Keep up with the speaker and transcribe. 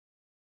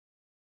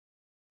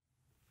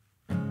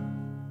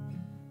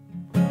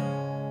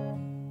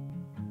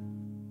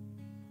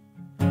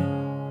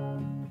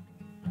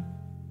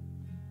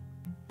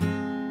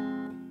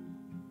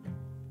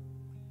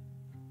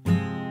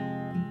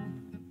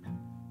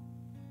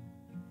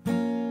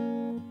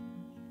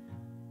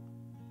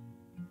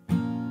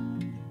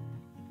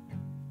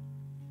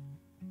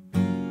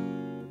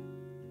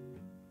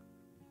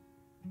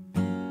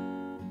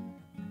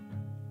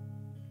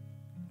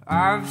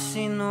I've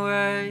seen the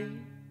waves,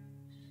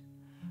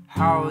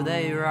 how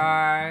they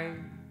rise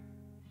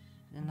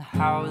and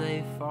how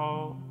they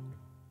fall.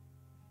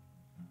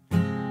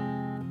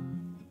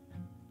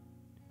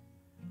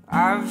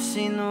 I've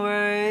seen the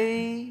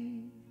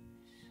waves,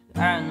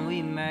 and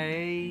we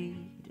made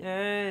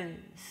it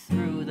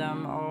through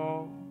them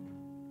all.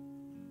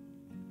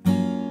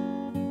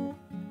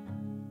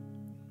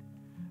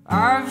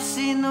 I've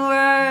seen the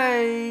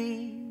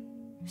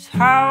waves,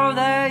 how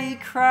they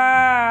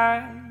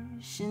crash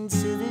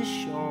into the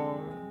shore.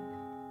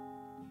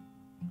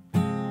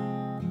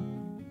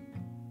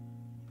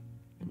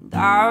 And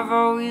I've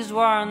always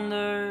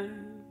wondered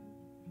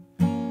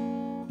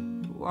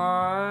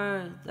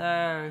what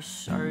they're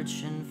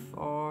searching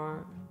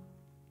for.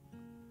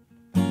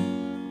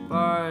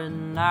 But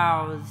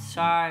now the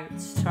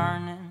tide's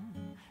turning,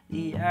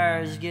 the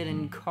air's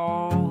getting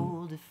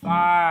cold. If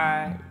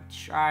I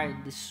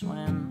tried to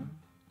swim,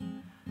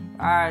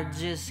 I'd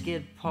just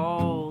get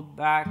pulled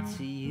back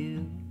to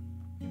you.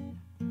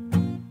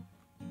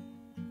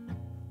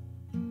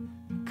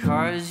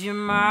 'Cause you're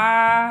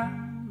my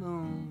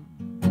moon,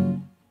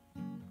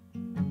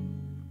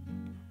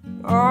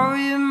 oh,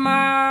 you're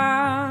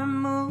my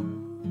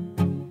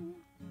moon,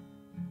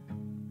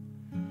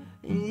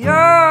 and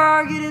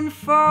you're getting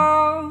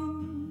full.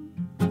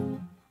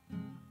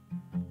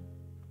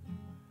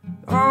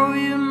 Oh,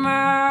 you're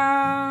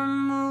my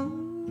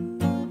moon,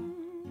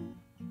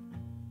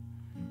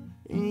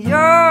 and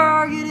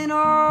you're getting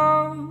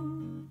old.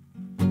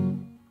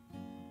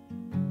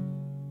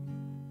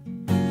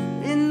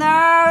 And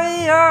now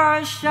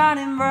you're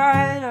shining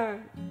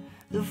brighter,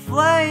 the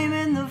flame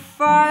in the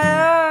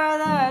fire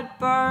that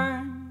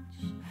burns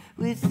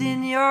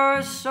within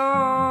your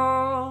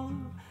soul.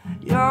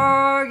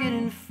 You're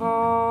getting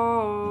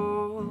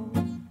full.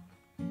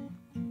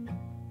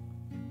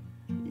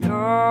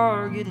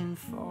 You're getting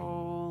full.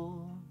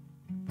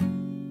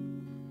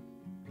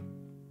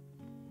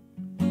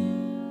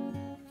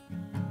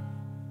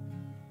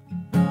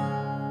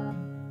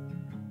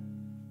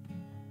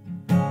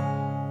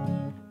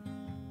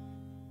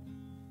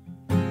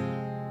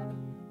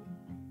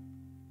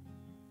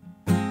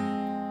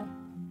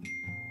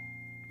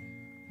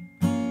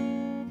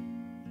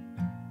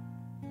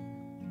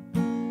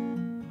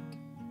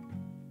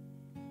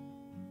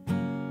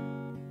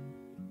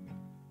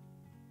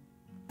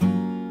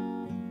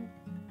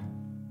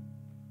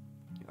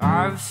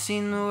 I've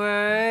seen the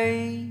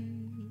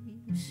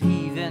waves,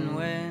 even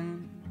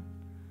when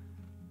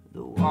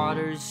the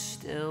water's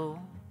still.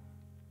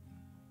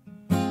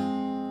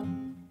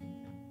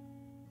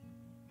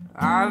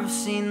 I've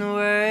seen the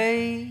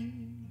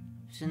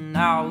waves, and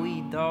now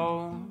we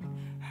don't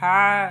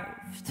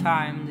have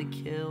time to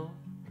kill.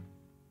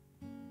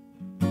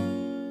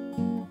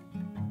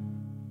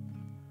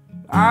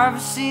 I've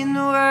seen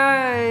the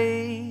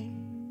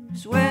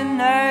waves when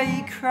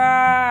they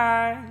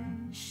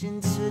crash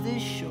into the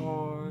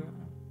shore.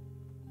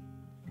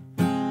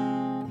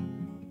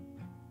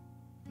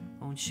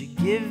 Won't you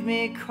give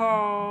me a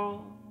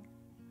call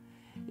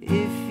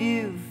if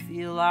you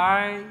feel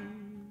like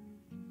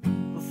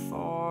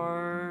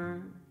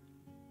before?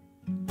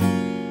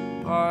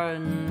 But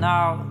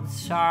now the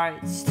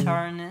tide's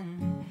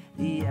turning,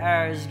 the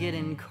air's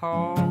getting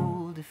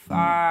cold. If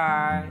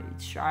I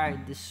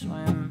tried to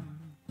swim,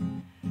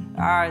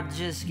 I'd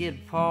just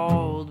get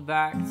pulled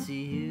back to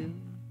you.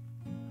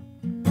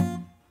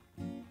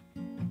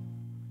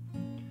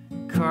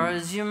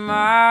 'Cause you're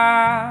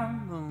my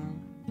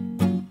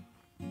moon,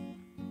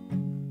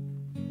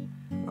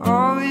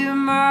 oh, you're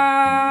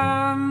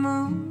my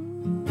moon,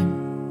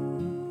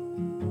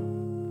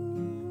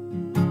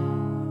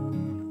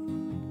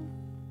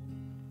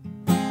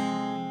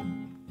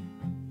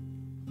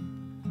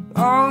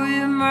 oh,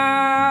 you're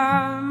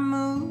my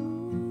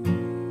moon,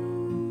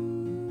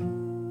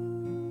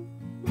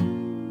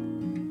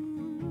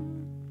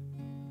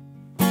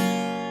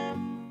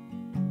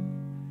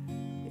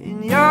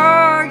 and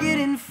you're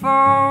getting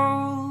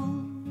full,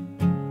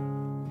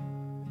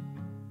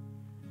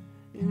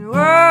 and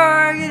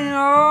we're getting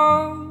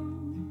old.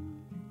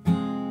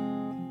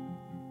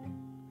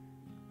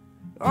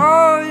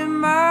 Oh, you're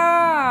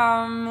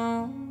my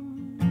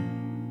moon,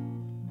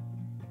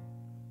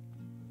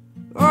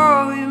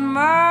 oh, you're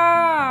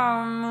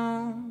my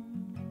moon.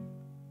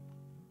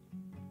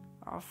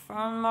 I'll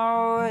find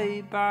my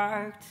way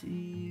back to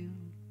you.